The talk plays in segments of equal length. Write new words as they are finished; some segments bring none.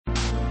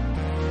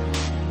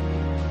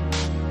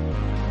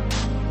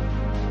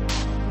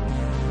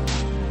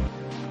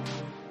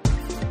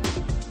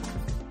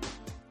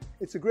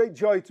It's a great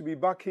joy to be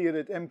back here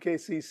at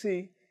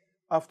MKCC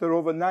after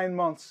over 9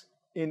 months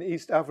in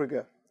East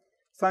Africa.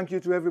 Thank you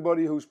to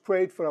everybody who's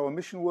prayed for our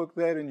mission work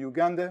there in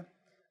Uganda.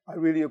 I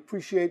really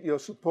appreciate your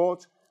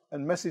support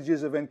and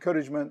messages of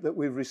encouragement that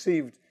we've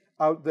received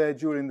out there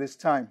during this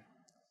time.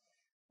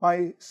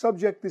 My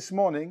subject this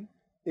morning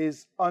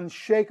is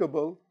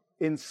Unshakable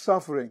in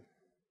Suffering.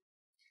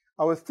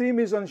 Our theme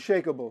is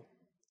Unshakable.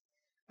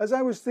 As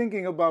I was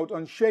thinking about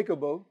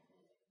Unshakable,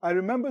 I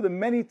remember the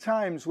many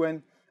times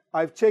when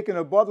I've taken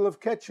a bottle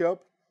of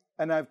ketchup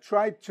and I've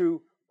tried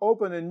to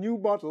open a new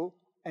bottle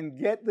and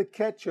get the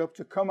ketchup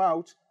to come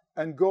out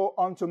and go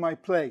onto my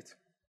plate.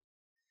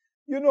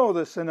 You know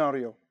the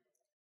scenario.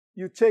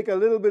 You take a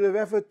little bit of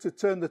effort to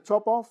turn the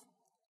top off,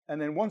 and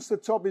then once the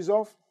top is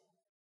off,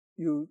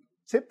 you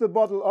tip the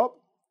bottle up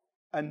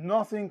and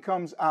nothing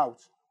comes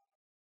out.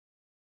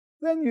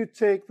 Then you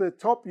take the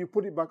top, you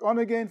put it back on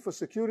again for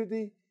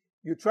security.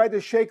 You try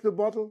to shake the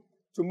bottle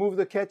to move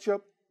the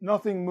ketchup,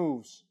 nothing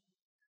moves.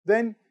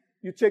 Then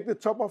you take the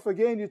top off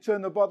again, you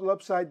turn the bottle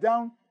upside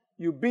down,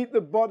 you beat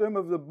the bottom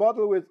of the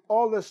bottle with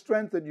all the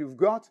strength that you've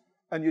got,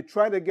 and you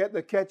try to get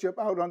the ketchup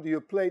out onto your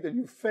plate, and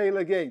you fail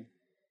again.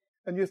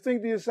 And you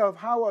think to yourself,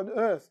 how on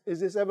earth is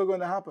this ever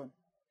going to happen?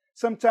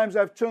 Sometimes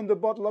I've turned the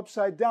bottle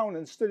upside down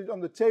and stood it on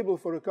the table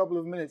for a couple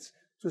of minutes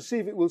to see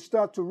if it will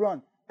start to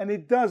run, and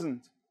it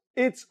doesn't.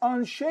 It's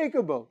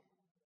unshakable.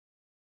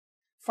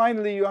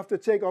 Finally, you have to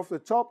take off the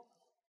top,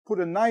 put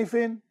a knife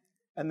in,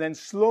 and then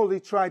slowly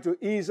try to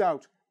ease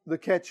out the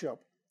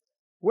ketchup.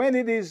 When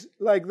it is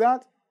like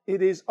that,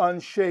 it is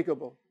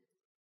unshakable.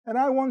 And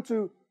I want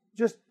to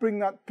just bring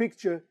that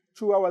picture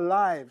to our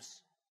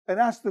lives and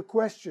ask the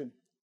question,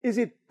 is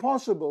it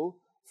possible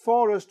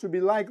for us to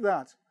be like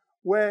that,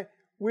 where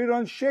we're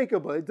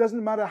unshakable? It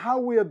doesn't matter how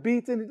we are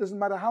beaten, it doesn't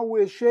matter how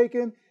we're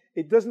shaken,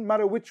 it doesn't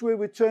matter which way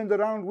we turned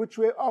around, which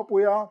way up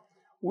we are,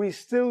 we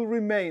still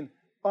remain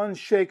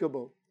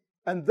unshakable.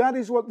 And that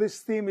is what this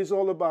theme is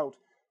all about,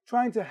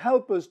 trying to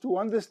help us to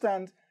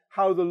understand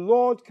how the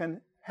Lord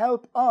can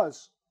help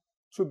us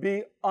to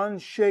be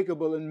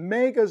unshakable and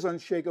make us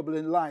unshakable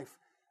in life.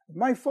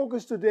 My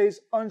focus today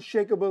is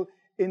unshakable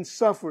in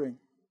suffering.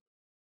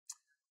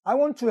 I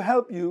want to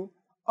help you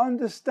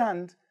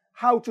understand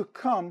how to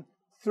come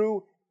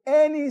through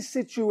any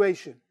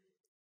situation.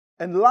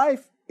 And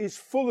life is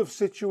full of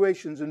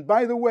situations. And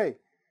by the way,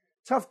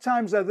 tough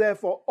times are there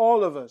for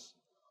all of us,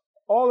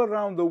 all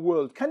around the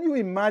world. Can you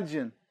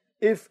imagine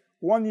if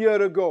 1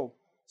 year ago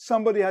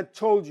somebody had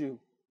told you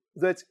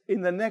that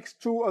in the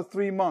next 2 or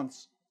 3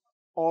 months,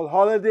 all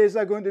holidays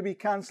are going to be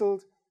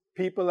cancelled,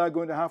 people are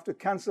going to have to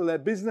cancel their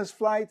business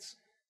flights,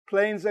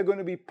 planes are going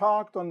to be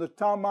parked on the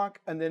tarmac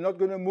and they're not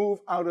going to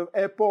move out of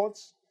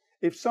airports?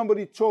 If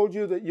somebody told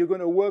you that you're going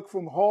to work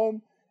from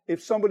home,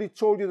 if somebody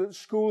told you that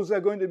schools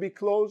are going to be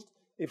closed,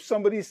 if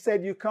somebody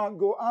said you can't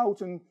go out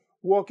and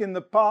walk in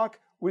the park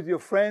with your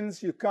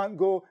friends, you can't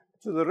go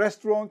to the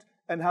restaurant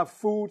and have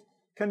food,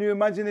 can you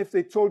imagine if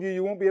they told you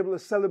you won't be able to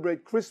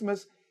celebrate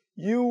Christmas?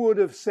 You would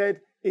have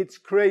said it's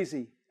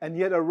crazy. And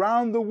yet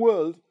around the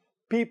world,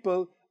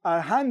 people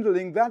are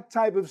handling that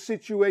type of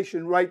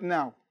situation right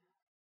now.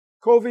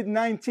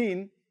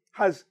 COVID-19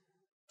 has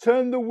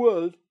turned the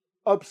world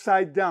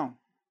upside down.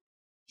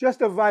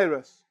 Just a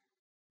virus.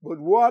 But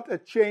what a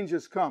change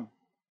has come.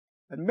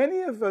 And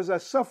many of us are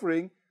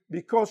suffering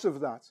because of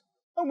that.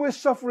 And we're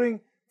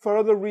suffering for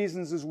other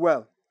reasons as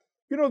well.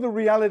 You know, the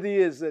reality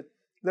is that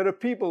there are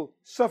people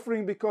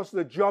suffering because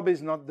the job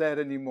is not there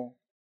anymore.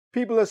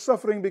 People are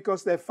suffering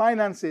because their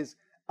finances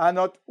are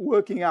not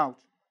working out.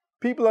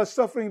 People are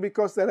suffering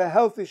because there are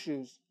health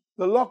issues.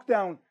 The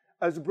lockdown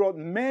has brought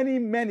many,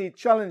 many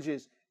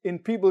challenges in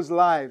people's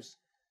lives.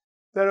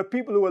 There are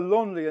people who are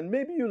lonely, and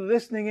maybe you're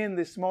listening in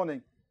this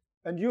morning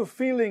and you're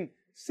feeling,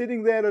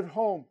 sitting there at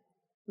home,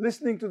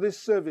 listening to this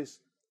service,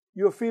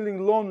 you're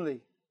feeling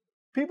lonely.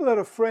 People are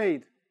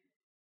afraid.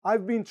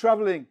 I've been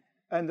traveling,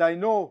 and I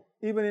know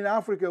even in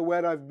Africa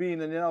where I've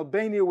been, and in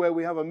Albania where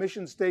we have a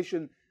mission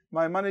station,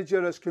 my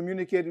manager has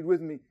communicated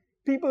with me.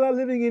 People are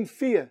living in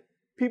fear.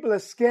 People are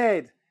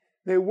scared.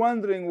 They're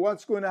wondering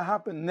what's going to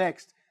happen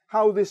next,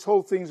 how this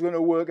whole thing's going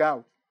to work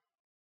out.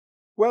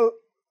 Well,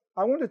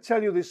 I want to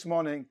tell you this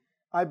morning,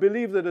 I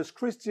believe that as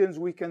Christians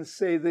we can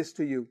say this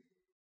to you,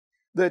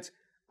 that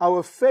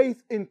our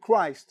faith in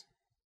Christ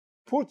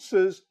puts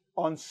us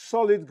on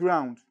solid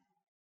ground.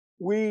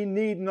 We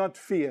need not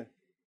fear.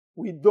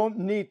 We don't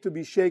need to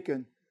be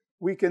shaken.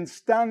 We can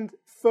stand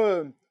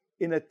firm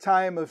in a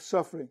time of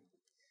suffering.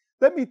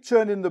 Let me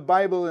turn in the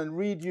Bible and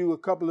read you a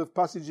couple of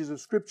passages of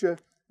Scripture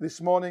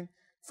this morning.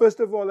 First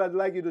of all, I'd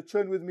like you to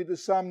turn with me to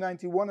Psalm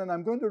 91, and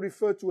I'm going to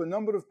refer to a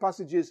number of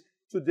passages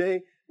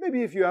today.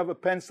 Maybe if you have a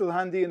pencil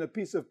handy and a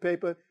piece of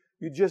paper,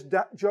 you just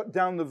jot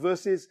down the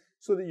verses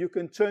so that you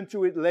can turn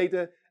to it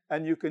later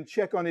and you can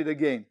check on it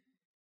again.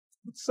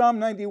 But Psalm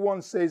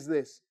 91 says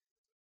this: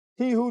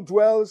 He who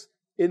dwells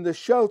in the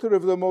shelter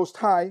of the Most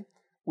High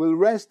will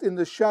rest in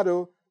the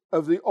shadow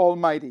of the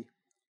Almighty.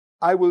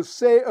 I will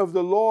say of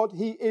the Lord,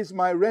 He is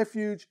my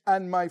refuge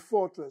and my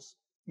fortress,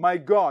 my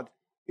God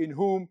in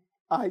whom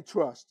I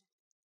trust.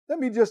 Let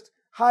me just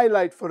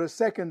highlight for a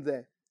second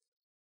there.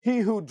 He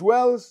who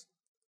dwells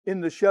in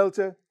the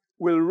shelter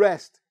will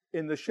rest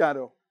in the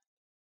shadow.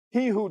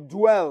 He who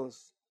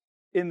dwells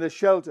in the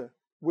shelter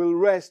will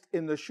rest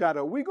in the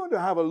shadow. We're going to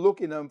have a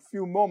look in a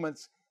few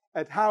moments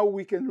at how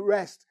we can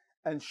rest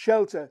and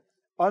shelter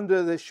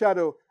under the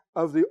shadow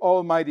of the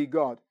Almighty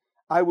God.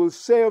 I will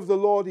say of the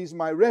Lord, He's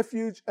my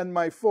refuge and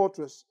my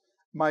fortress,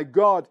 my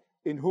God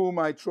in whom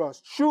I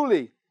trust.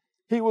 Surely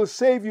He will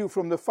save you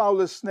from the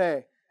fowler's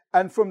snare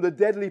and from the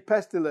deadly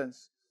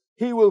pestilence.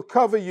 He will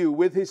cover you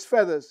with His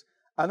feathers,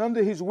 and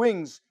under His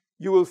wings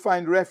you will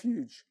find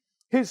refuge.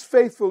 His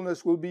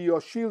faithfulness will be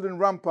your shield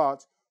and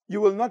rampart. You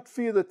will not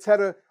fear the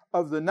terror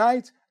of the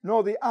night,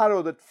 nor the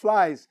arrow that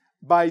flies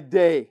by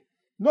day,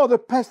 nor the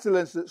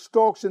pestilence that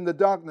stalks in the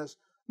darkness,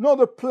 nor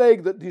the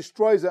plague that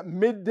destroys at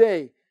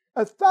midday.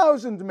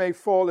 1,000 may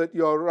fall at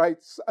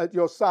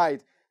your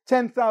side,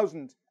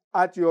 10,000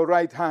 at your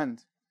right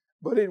hand,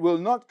 but it will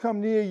not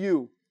come near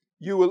you.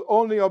 You will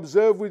only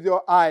observe with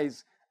your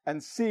eyes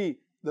and see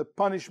the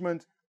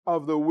punishment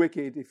of the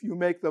wicked. If you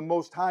make the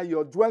Most High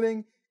your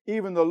dwelling,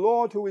 even the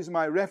Lord who is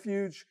my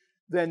refuge,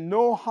 then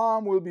no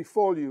harm will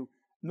befall you,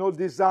 no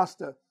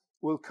disaster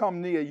will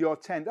come near your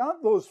tent.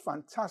 Aren't those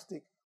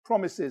fantastic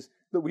promises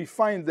that we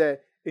find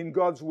there in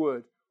God's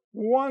word?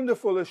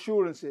 Wonderful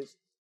assurances.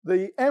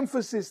 The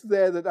emphasis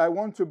there that I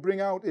want to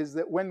bring out is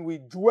that when we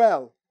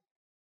dwell,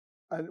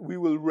 and we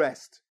will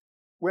rest.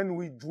 When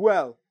we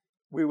dwell,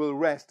 we will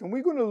rest. And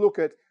we're going to look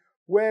at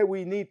where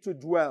we need to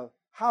dwell,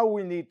 how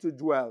we need to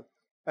dwell,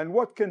 and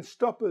what can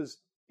stop us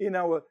in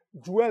our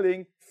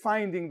dwelling,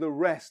 finding the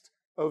rest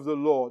of the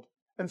Lord.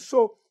 And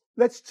so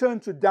let's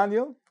turn to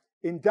Daniel,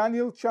 in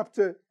Daniel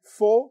chapter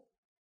 4.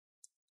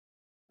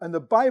 And the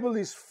Bible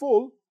is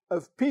full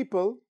of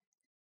people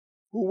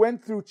who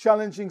went through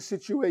challenging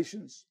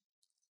situations.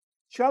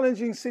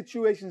 Challenging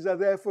situations are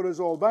there for us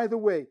all. By the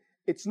way,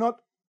 it's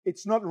not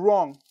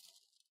wrong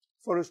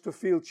for us to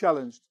feel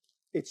challenged.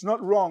 It's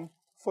not wrong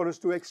for us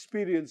to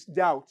experience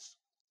doubts.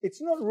 It's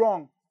not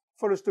wrong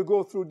for us to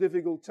go through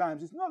difficult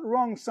times. It's not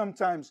wrong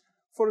sometimes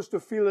for us to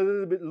feel a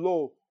little bit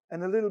low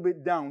and a little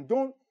bit down.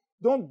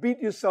 Don't beat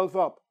yourself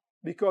up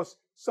because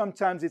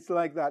sometimes it's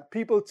like that.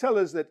 People tell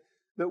us that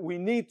we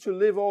need to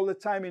live all the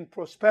time in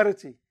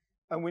prosperity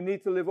and we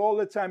need to live all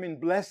the time in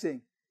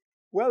blessing.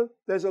 Well,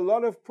 there's a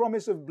lot of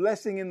promise of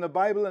blessing in the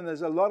Bible and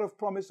there's a lot of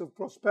promise of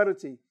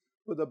prosperity.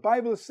 But the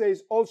Bible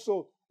says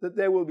also that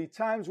there will be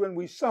times when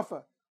we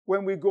suffer,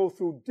 when we go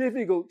through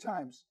difficult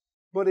times.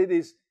 But it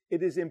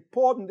is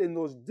important in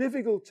those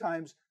difficult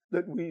times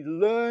that we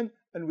learn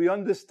and we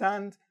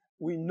understand,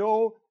 we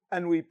know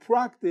and we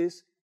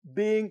practice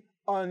being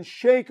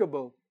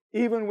unshakable,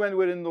 even when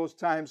we're in those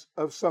times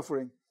of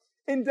suffering.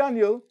 In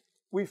Daniel,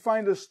 we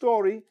find a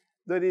story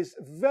that is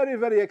very,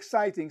 very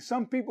exciting.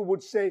 Some people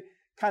would say,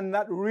 can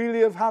that really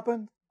have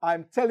happened?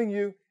 I'm telling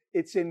you,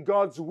 it's in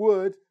God's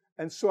word,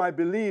 and so I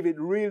believe it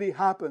really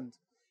happened.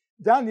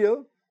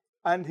 Daniel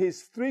and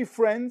his 3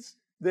 friends,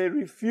 they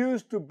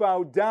refused to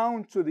bow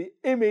down to the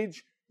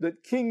image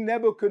that King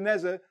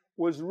Nebuchadnezzar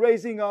was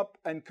raising up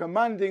and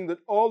commanding that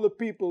all the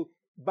people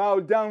bow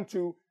down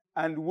to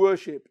and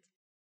worshipped.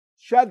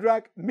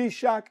 Shadrach,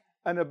 Meshach,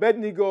 and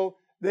Abednego,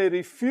 they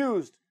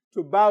refused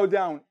to bow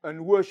down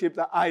and worship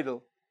the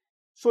idol.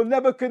 So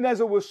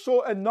Nebuchadnezzar was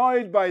so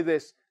annoyed by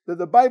this that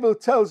the Bible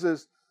tells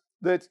us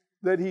that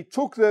he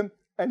took them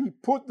and he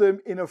put them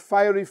in a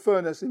fiery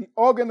furnace, and he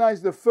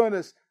organized the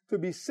furnace to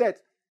be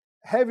set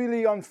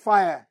heavily on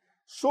fire.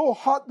 So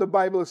hot, the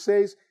Bible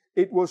says,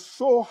 it was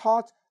so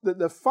hot that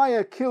the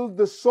fire killed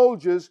the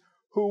soldiers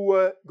who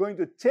were going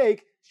to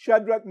take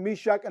Shadrach,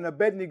 Meshach, and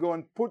Abednego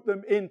and put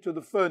them into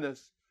the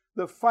furnace.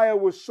 The fire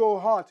was so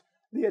hot,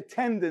 the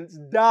attendants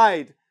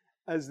died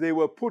as they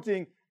were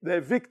putting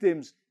their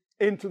victims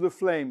into the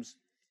flames.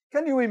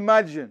 Can you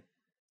imagine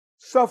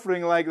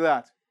suffering like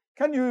that?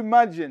 Can you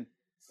imagine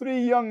 3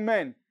 young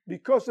men,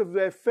 because of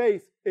their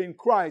faith in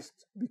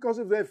Christ, because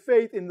of their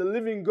faith in the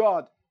living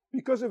God,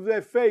 because of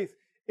their faith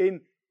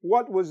in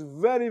what was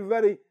very,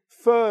 very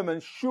firm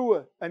and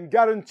sure and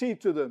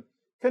guaranteed to them?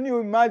 Can you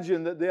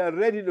imagine that they are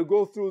ready to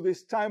go through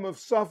this time of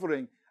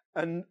suffering,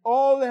 and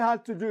all they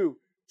had to do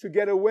to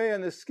get away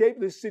and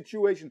escape this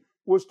situation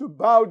was to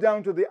bow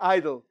down to the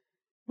idol?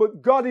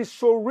 But God is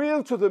so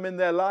real to them in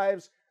their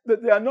lives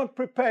that they are not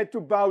prepared to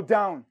bow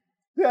down.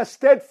 They are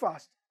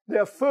steadfast, they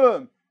are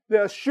firm, they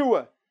are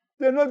sure.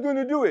 They're not going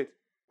to do it.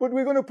 But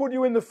we're going to put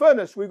you in the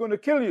furnace, we're going to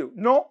kill you.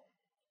 No,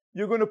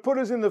 you're going to put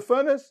us in the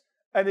furnace,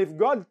 and if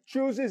God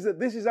chooses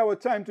that this is our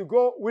time to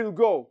go, we'll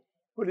go.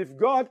 But if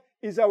God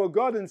is our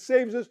God and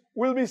saves us,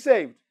 we'll be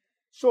saved.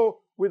 So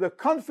with a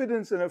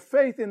confidence and a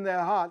faith in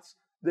their hearts,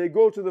 they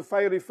go to the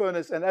fiery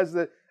furnace. And as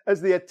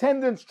the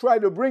attendants try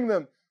to bring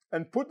them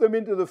and put them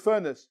into the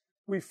furnace,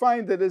 we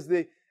find that as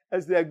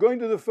they are going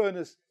to the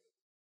furnace,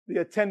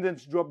 the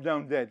attendants drop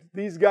down dead.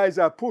 These guys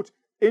are put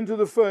into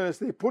the furnace,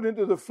 they put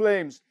into the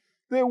flames.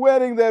 They're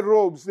wearing their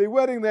robes, they're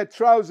wearing their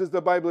trousers,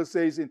 the Bible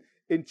says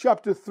in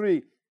chapter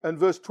 3 and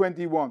verse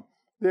 21.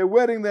 They're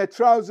wearing their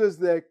trousers,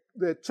 their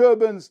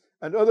turbans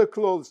and other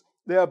clothes,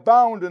 they are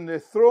bound and they're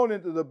thrown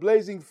into the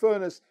blazing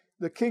furnace.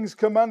 The king's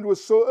command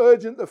was so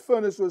urgent, the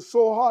furnace was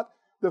so hot,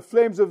 the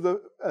flames of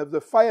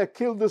the fire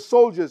killed the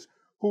soldiers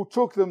who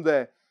took them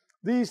there.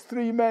 These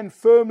 3 men,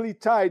 firmly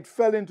tied,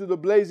 fell into the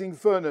blazing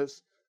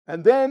furnace.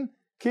 And then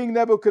King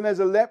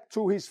Nebuchadnezzar leapt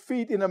to his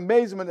feet in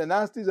amazement and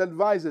asked his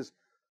advisors,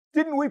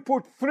 "Didn't we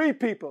put 3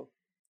 people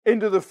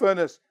into the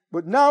furnace?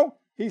 But now,"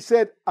 he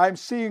said, "I'm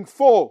seeing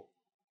 4.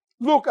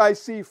 Look, I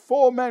see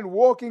 4 men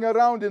walking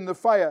around in the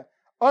fire,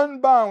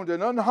 unbound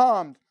and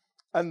unharmed,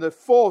 and the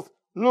 4th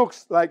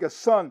looks like a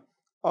son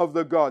of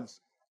the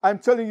gods." I'm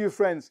telling you,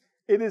 friends,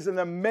 it is an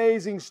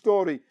amazing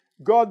story.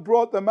 God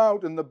brought them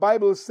out, and the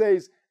Bible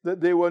says that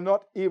they were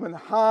not even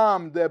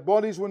harmed. Their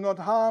bodies were not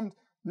harmed,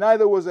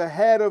 neither was a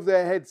hair of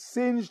their head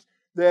singed,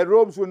 their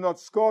robes were not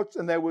scorched,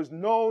 and there was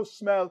no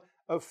smell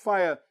of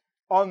fire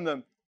on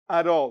them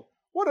at all.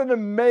 What an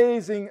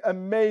amazing,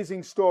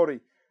 amazing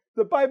story.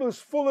 The Bible is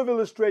full of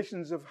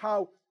illustrations of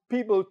how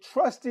people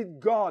trusted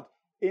God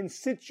in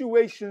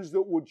situations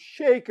that would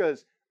shake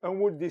us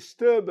and would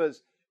disturb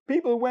us.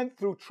 People went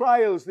through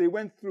trials, they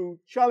went through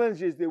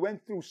challenges, they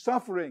went through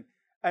suffering,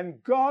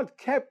 and God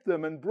kept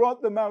them and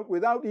brought them out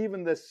without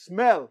even the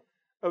smell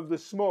of the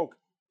smoke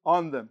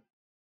on them.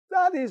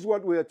 That is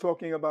what we are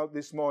talking about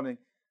this morning.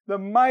 The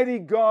mighty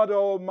God,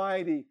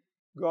 Almighty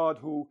God,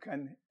 who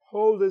can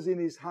hold us in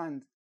his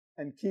hand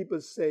and keep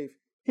us safe.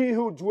 He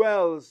who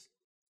dwells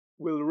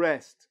will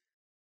rest.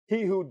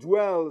 He who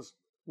dwells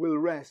will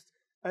rest.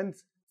 And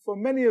for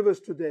many of us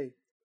today,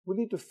 we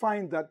need to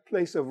find that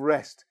place of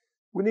rest.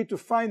 We need to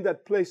find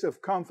that place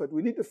of comfort.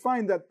 We need to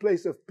find that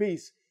place of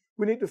peace.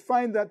 We need to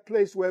find that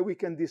place where we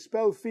can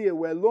dispel fear,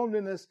 where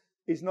loneliness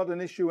is not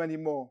an issue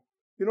anymore.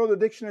 You know, the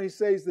dictionary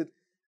says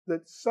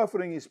that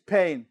suffering is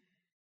pain,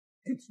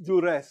 it's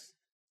duress,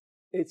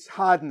 it's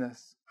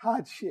hardness,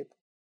 hardship.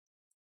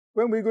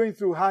 When we're going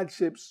through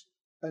hardships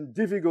and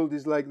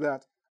difficulties like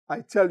that,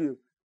 I tell you,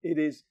 it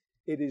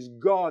is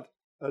God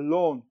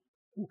alone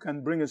who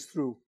can bring us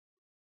through.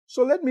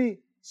 So let me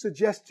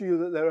suggest to you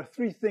that there are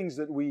 3 things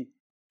that we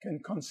can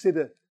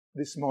consider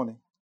this morning.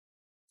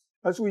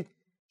 As we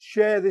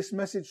share this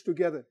message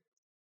together,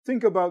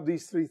 think about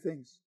these 3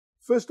 things.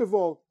 First of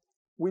all,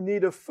 we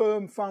need a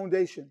firm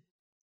foundation.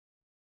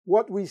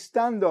 What we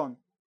stand on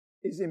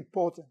is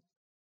important.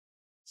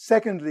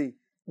 Secondly,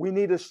 we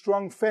need a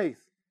strong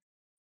faith.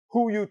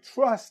 Who you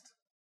trust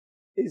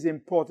is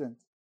important.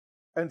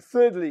 And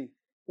thirdly,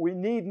 we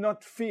need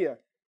not fear.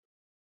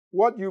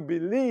 What you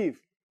believe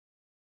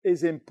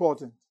is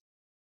important.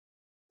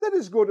 Let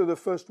us go to the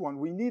first one.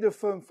 We need a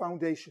firm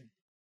foundation.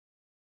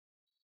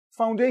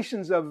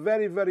 Foundations are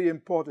very, very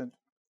important.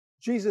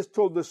 Jesus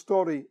told the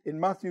story in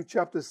Matthew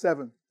chapter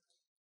 7.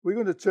 We're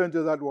going to turn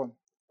to that one.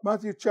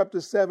 Matthew chapter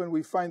 7,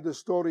 we find the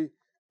story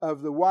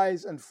of the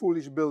wise and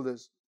foolish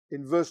builders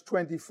in verse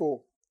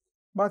 24.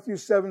 Matthew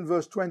 7,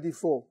 verse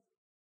 24.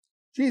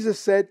 Jesus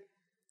said,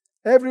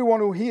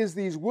 "Everyone who hears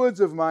these words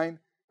of mine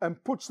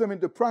and puts them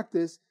into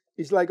practice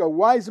is like a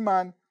wise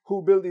man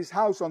who built his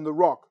house on the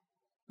rock.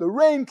 The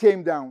rain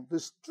came down, the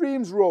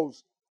streams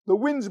rose, the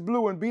winds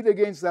blew and beat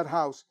against that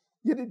house,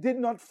 yet it did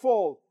not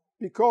fall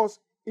because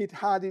it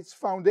had its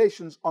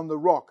foundations on the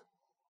rock.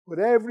 But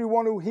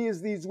everyone who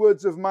hears these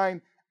words of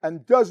mine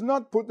and does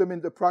not put them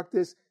into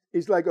practice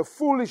is like a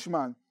foolish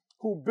man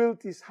who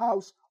built his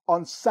house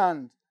on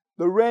sand.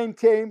 The rain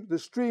came, the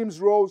streams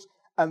rose,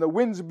 and the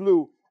winds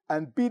blew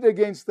and beat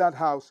against that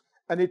house,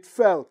 and it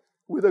fell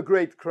with a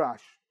great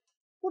crash."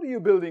 What are you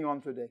building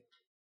on today?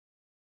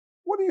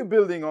 What are you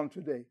building on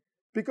today?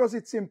 Because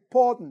it's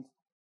important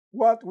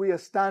what we are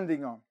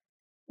standing on,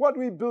 what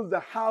we build the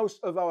house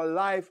of our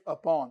life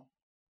upon,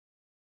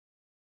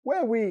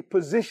 where we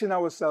position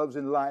ourselves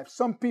in life.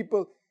 Some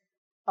people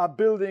are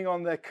building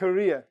on their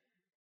career.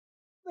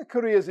 Their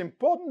career is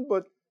important,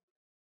 but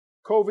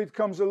COVID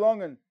comes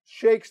along and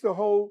shakes the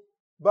whole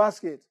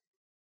basket.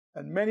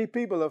 And many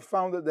people have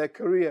found that their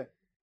career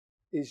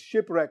is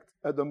shipwrecked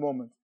at the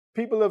moment.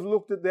 People have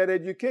looked at their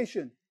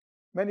education.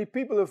 Many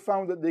people have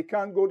found that they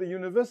can't go to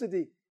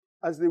university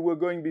as they were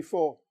going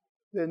before.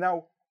 They're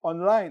now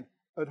online,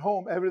 at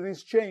home.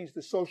 Everything's changed.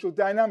 The social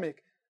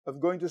dynamic of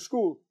going to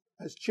school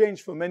has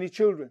changed for many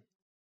children.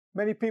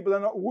 Many people are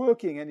not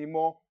working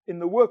anymore in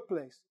the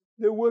workplace.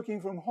 They're working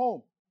from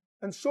home.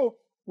 And so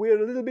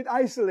we're a little bit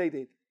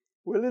isolated.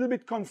 We're a little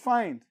bit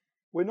confined.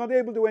 We're not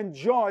able to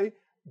enjoy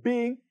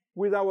being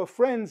with our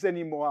friends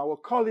anymore, our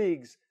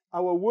colleagues,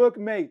 our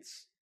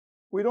workmates.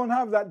 We don't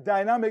have that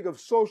dynamic of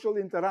social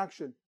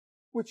interaction,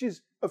 which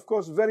is, of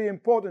course, very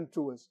important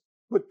to us.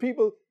 But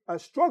people are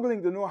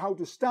struggling to know how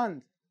to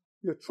stand.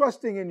 You're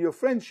trusting in your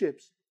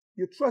friendships.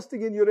 You're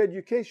trusting in your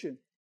education.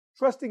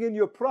 Trusting in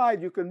your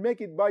pride. You can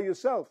make it by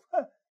yourself.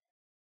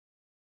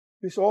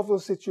 This awful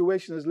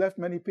situation has left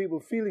many people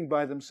feeling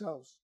by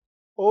themselves.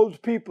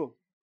 Old people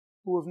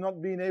who have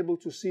not been able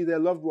to see their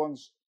loved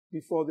ones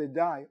before they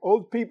die.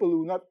 Old people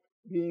who are not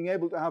being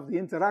able to have the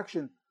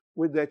interaction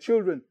with their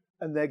children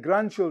and their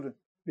grandchildren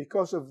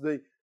because of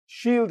the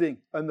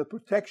shielding and the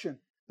protection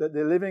that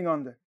they're living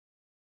under.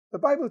 The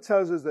Bible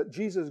tells us that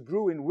Jesus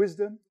grew in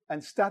wisdom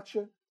and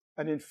stature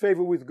and in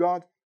favor with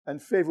God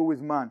and favor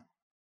with man.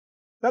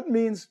 That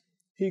means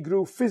he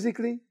grew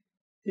physically,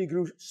 he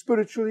grew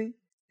spiritually,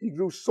 he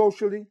grew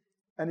socially,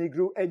 and he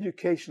grew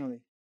educationally.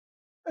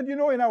 And you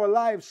know, in our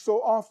lives,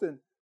 so often,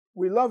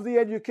 we love the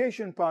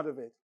education part of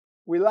it.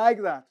 We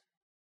like that,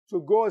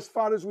 to go as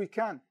far as we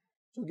can,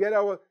 to get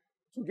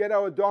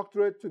our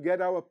doctorate, to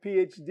get our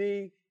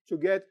PhD, to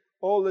get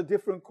all the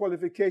different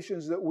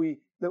qualifications that we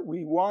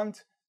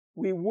want.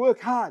 We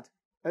work hard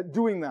at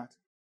doing that.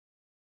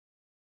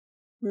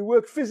 We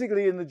work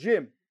physically in the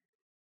gym,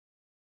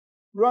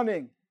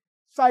 running,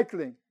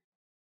 cycling,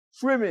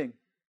 swimming,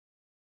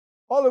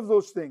 all of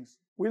those things.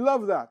 We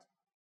love that.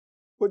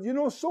 But you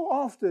know, so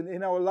often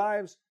in our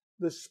lives,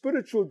 the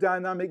spiritual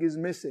dynamic is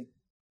missing.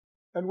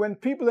 And when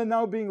people are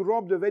now being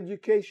robbed of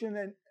education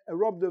and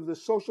robbed of the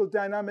social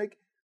dynamic,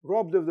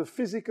 robbed of the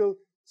physical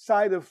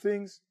side of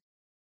things,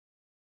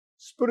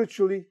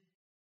 spiritually,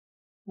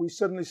 we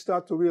suddenly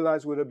start to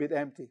realize we're a bit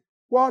empty.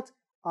 What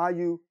are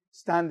you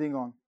standing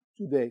on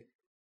today?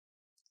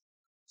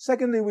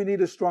 Secondly, we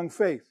need a strong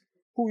faith.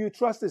 Who you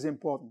trust is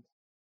important.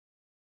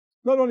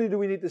 Not only do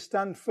we need to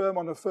stand firm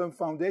on a firm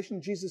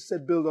foundation, Jesus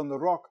said, build on the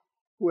rock.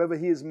 Whoever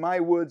hears my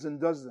words and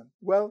does them.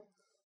 Well,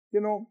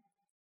 you know,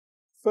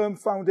 firm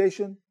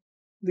foundation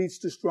leads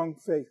to strong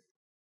faith.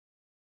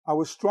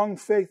 Our strong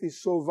faith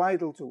is so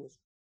vital to us.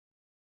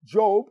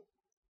 Job,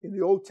 in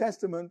the Old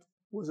Testament,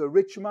 was a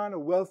rich man, a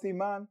wealthy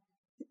man.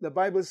 The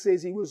Bible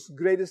says he was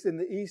greatest in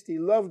the East. He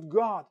loved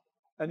God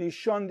and he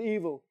shunned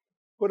evil.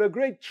 But a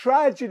great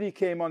tragedy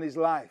came on his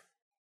life.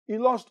 He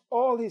lost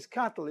all his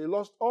cattle. He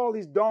lost all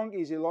his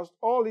donkeys. He lost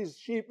all his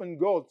sheep and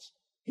goats.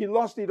 He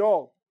lost it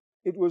all.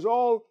 It was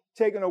all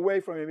taken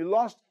away from him. He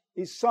lost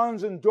his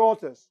sons and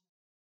daughters.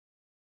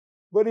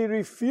 But he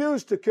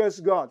refused to curse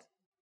God.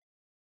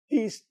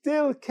 He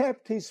still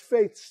kept his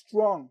faith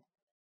strong.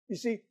 You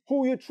see,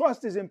 who you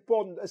trust is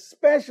important,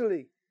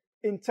 especially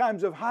in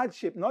times of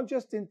hardship, not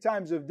just in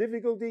times of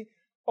difficulty.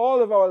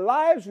 All of our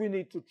lives we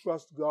need to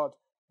trust God.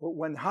 But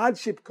when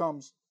hardship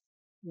comes,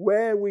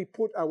 where we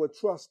put our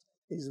trust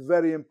is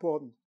very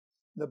important.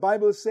 The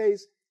Bible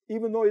says,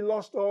 even though he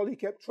lost all, he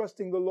kept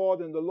trusting the Lord,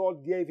 and the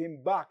Lord gave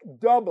him back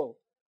double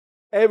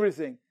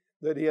everything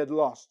that he had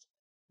lost.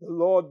 The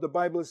Lord, the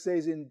Bible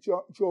says in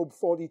Job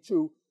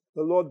 42,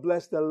 the Lord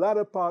blessed the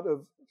latter part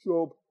of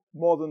Job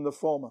more than the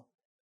former.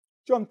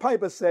 John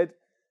Piper said,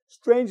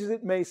 strange as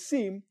it may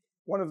seem,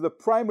 one of the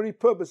primary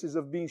purposes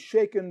of being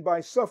shaken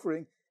by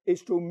suffering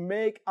is to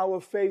make our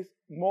faith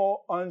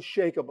more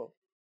unshakable.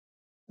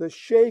 The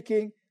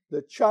shaking,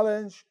 the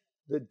challenge,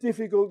 the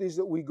difficulties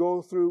that we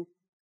go through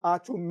are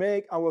to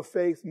make our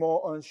faith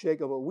more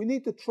unshakable. We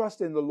need to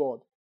trust in the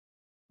Lord.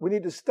 We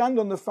need to stand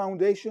on the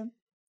foundation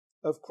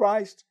of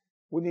Christ.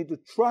 We need to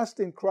trust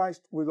in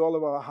Christ with all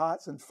of our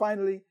hearts. And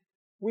finally,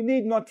 we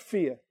need not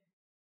fear.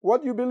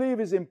 What you believe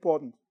is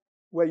important.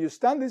 Where you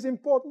stand is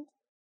important.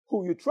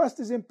 Who you trust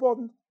is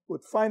important.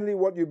 But finally,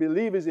 what you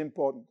believe is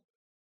important.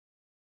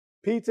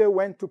 Peter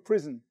went to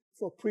prison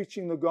for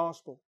preaching the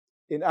gospel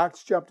in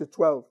Acts chapter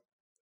 12.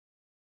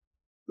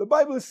 The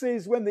Bible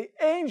says when the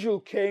angel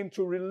came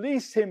to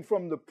release him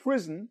from the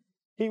prison,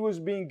 he was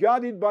being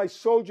guarded by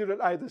soldiers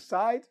at either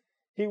side.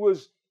 He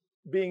was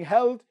being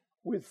held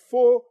with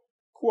 4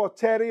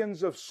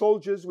 quaternions of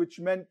soldiers, which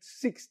meant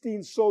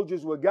 16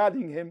 soldiers were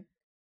guarding him.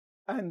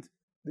 And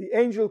the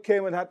angel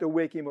came and had to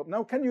wake him up.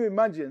 Now, can you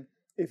imagine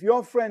if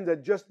your friend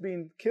had just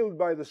been killed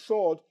by the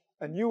sword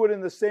and you were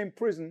in the same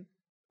prison,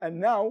 and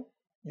now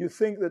you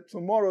think that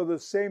tomorrow the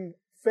same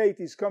fate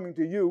is coming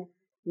to you?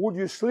 Would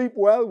you sleep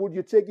well? Would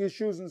you take your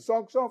shoes and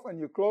socks off and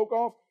your cloak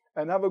off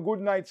and have a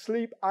good night's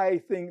sleep? I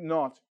think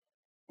not.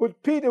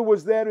 But Peter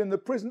was there in the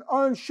prison,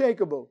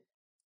 unshakable.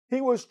 He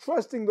was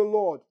trusting the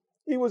Lord.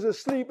 He was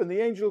asleep, and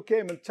the angel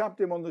came and tapped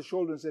him on the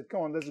shoulder and said,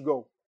 come on, let's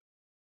go.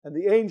 And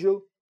the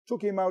angel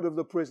took him out of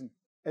the prison,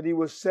 and he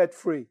was set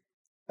free.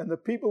 And the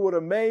people were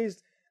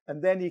amazed,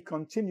 and then he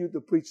continued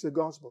to preach the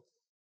gospel.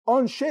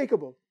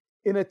 Unshakable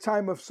in a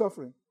time of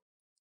suffering.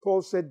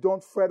 Paul said,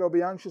 don't fret or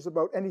be anxious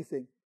about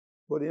anything,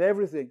 but in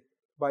everything,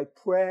 by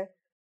prayer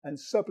and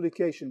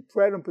supplication,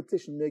 prayer and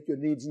petition, make your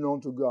needs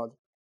known to God.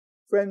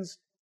 Friends,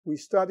 we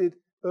started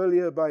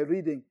earlier by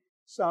reading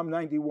Psalm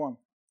 91.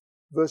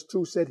 Verse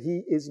 2 said,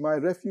 he is my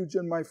refuge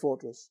and my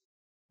fortress.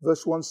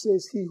 Verse 1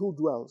 says, he who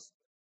dwells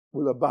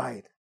will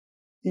abide.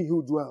 He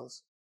who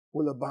dwells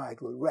will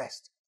abide, will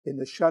rest in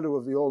the shadow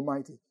of the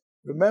Almighty.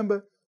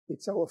 Remember,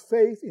 it's our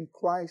faith in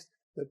Christ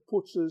that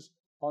puts us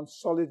on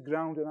solid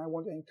ground. And I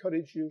want to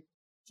encourage you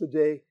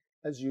today,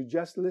 as you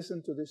just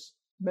listen to this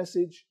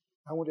message,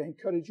 I want to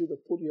encourage you to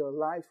put your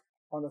life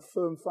on a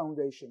firm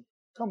foundation.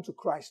 Come to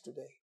Christ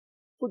today.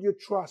 Put your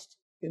trust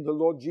in the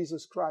Lord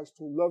Jesus Christ,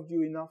 who loved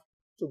you enough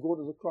to go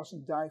to the cross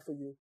and die for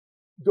you.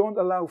 Don't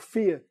allow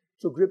fear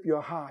to grip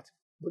your heart,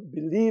 but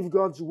believe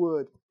God's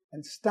word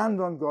and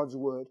stand on God's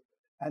word.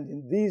 And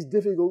in these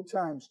difficult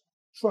times,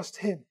 trust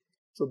Him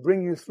to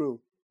bring you through.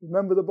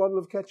 Remember the bottle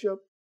of ketchup?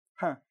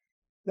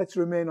 Let's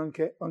remain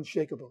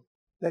unshakable.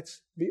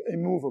 Let's be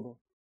immovable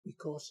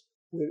because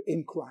we're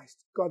in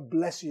Christ. God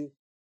bless you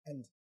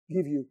and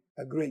give you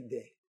a great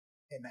day.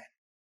 Amen.